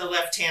exactly what the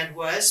left hand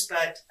was,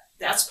 but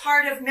that's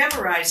part of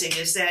memorizing,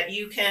 is that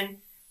you can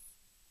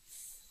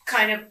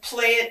kind of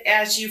play it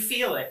as you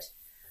feel it.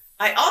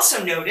 I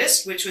also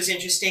noticed, which was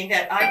interesting,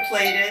 that I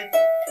played it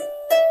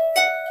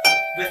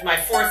with my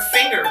fourth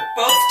finger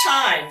both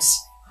times.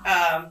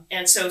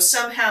 And so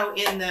somehow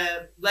in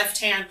the left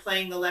hand,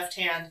 playing the left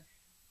hand,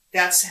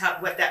 that's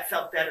what that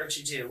felt better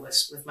to do,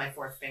 was with my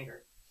fourth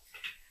finger.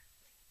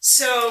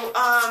 So,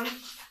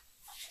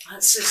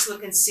 let's just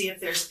look and see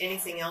if there's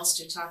anything else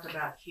to talk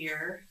about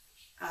here.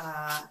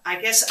 I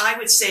guess I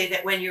would say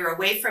that when you're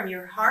away from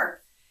your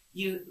harp,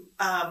 you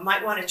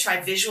might want to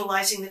try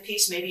visualizing the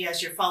piece, maybe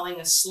as you're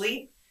falling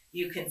asleep.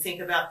 You can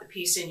think about the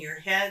piece in your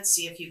head,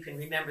 see if you can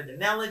remember the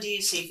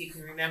melody, see if you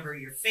can remember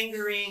your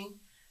fingering.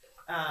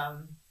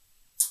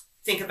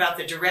 Think about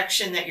the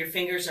direction that your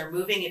fingers are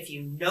moving. If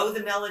you know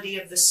the melody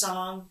of the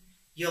song,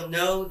 you'll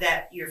know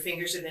that your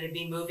fingers are going to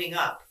be moving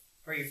up,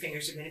 or your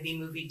fingers are going to be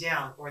moving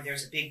down, or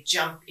there's a big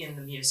jump in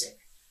the music.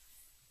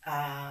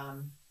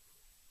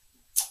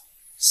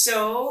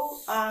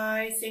 So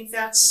I think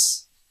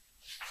that's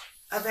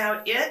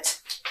about it.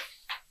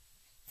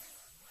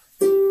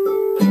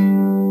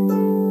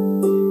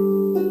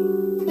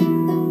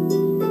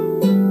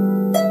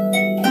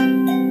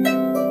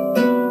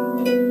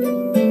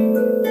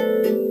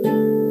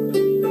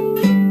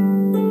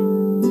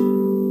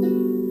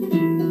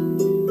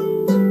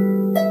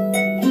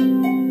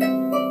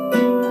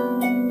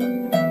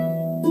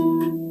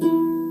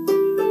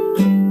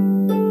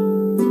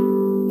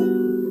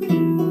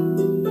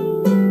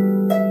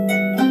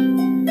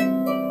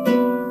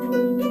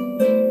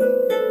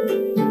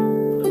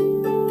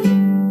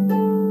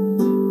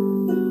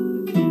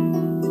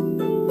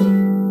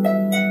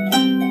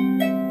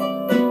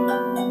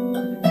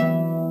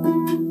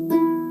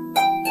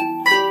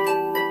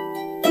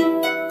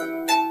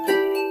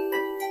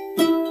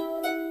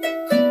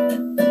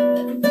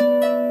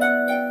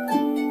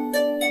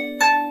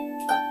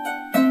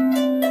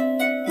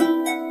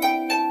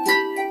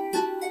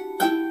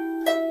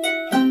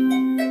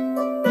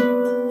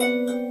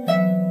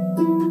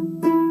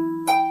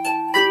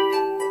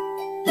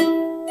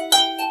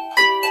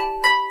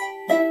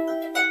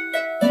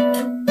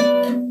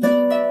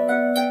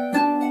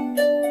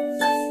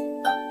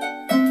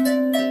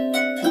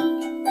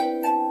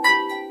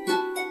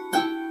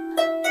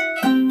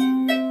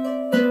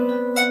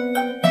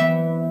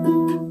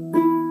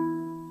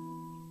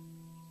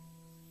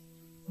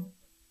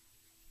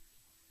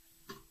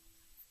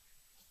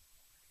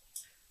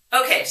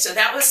 Okay, so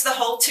that was the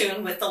whole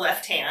tune with the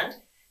left hand.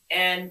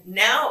 And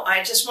now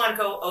I just want to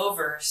go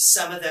over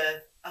some of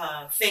the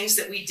things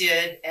that we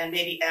did and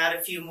maybe add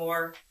a few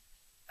more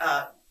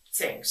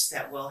things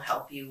that will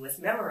help you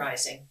with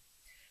memorizing.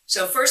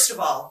 So first of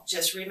all,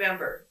 just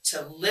remember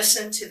to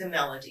listen to the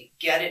melody.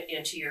 Get it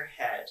into your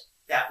head.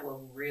 That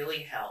will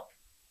really help.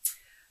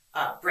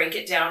 Break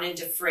it down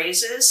into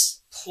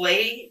phrases.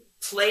 Play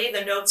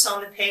the notes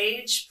on the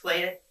page.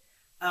 Play it.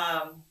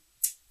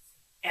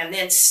 And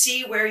then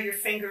see where your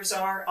fingers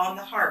are on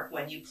the harp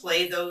when you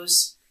play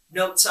those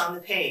notes on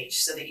the page,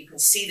 so that you can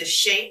see the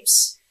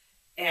shapes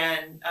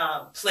and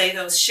play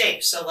those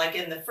shapes. So like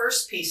in the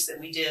first piece that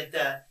we did,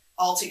 the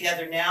All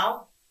Together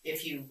Now,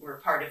 if you were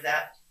part of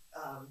that,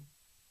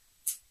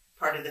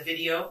 part of the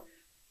video,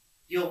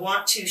 you'll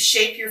want to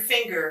shape your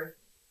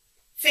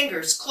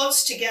fingers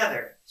close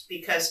together,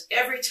 because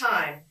every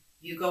time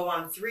you go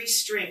on 3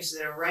 strings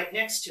that are right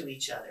next to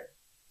each other.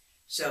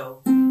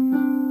 So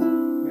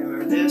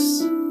remember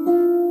this,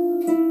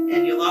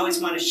 and you'll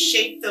always want to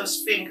shape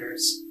those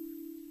fingers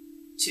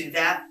to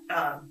that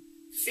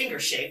finger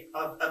shape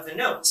of the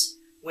notes.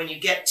 When you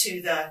get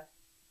to that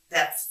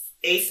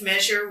eighth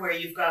measure where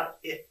you've got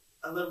it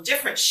a little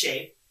different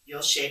shape,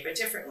 you'll shape it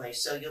differently.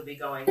 So you'll be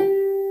going,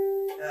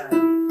 and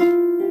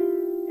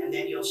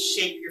then you'll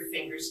shape your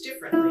fingers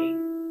differently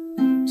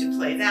to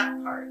play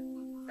that part.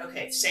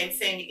 Okay, same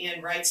thing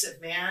in Rights of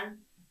Man.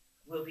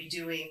 We'll be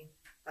doing,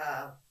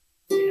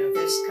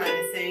 this kind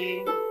of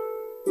thing.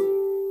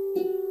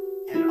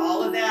 And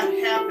all of that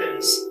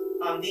happens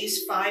on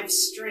these 5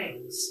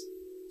 strings.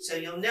 So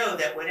you'll know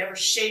that whatever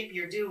shape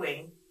you're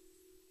doing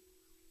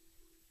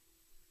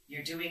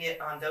it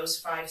on those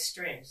 5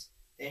 strings.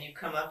 Then you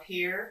come up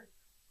here,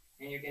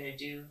 and you're going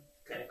to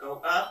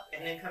go up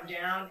and then come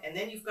down, and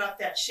then you've got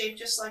that shape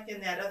just like in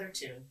that other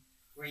tune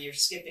where you're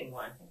skipping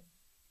one.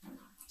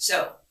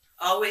 So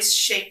always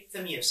shape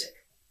the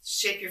music.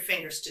 Shape your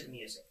fingers to the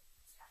music.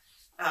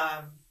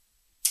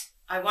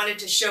 I wanted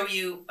to show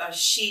you a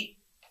sheet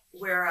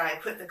where I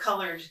put the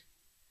colored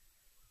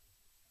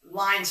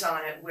lines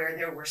on it where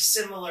there were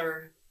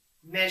similar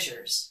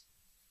measures.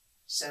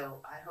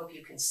 So I hope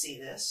you can see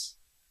this.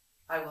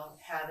 I will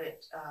have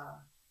it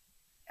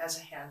as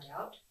a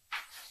handout.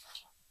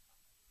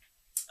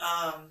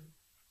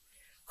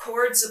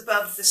 Chords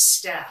above the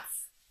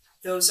staff.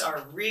 Those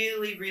are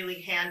really,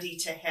 really handy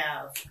to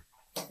have.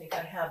 I think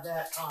I have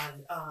that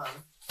on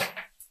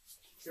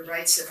the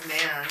Rights of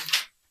Man.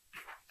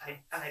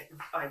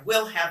 I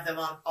will have them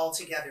on all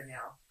together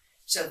now.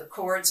 So the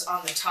chords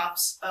on the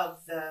tops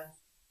of the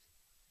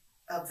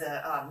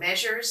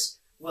measures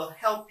will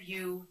help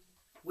you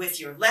with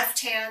your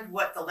left hand,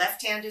 what the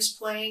left hand is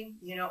playing.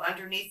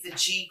 Underneath the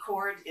G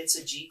chord, it's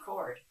a G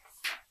chord.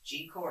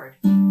 G chord.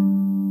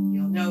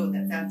 You'll know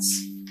that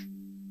that's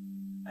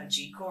a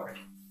G chord.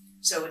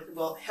 So it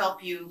will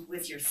help you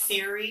with your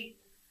theory,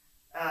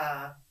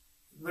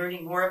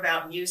 learning more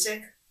about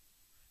music,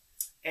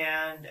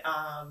 and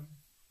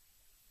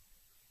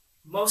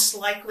most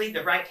likely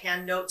the right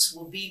hand notes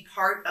will be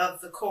part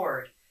of the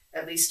chord,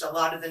 at least a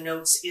lot of the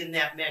notes in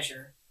that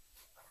measure.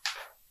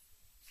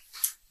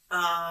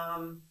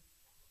 I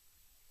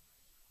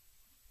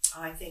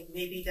think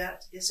maybe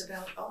that is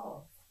about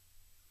all.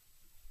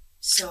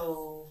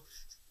 So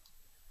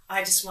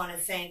I just want to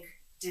thank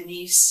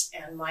Denise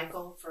and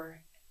Michael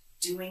for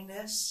doing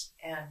this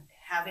and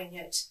having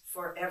it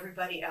for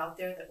everybody out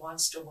there that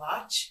wants to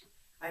watch.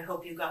 I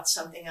hope you got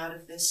something out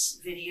of this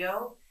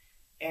video,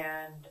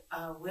 and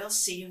we'll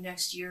see you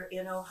next year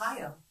in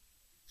Ohio.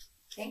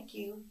 Thank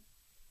you.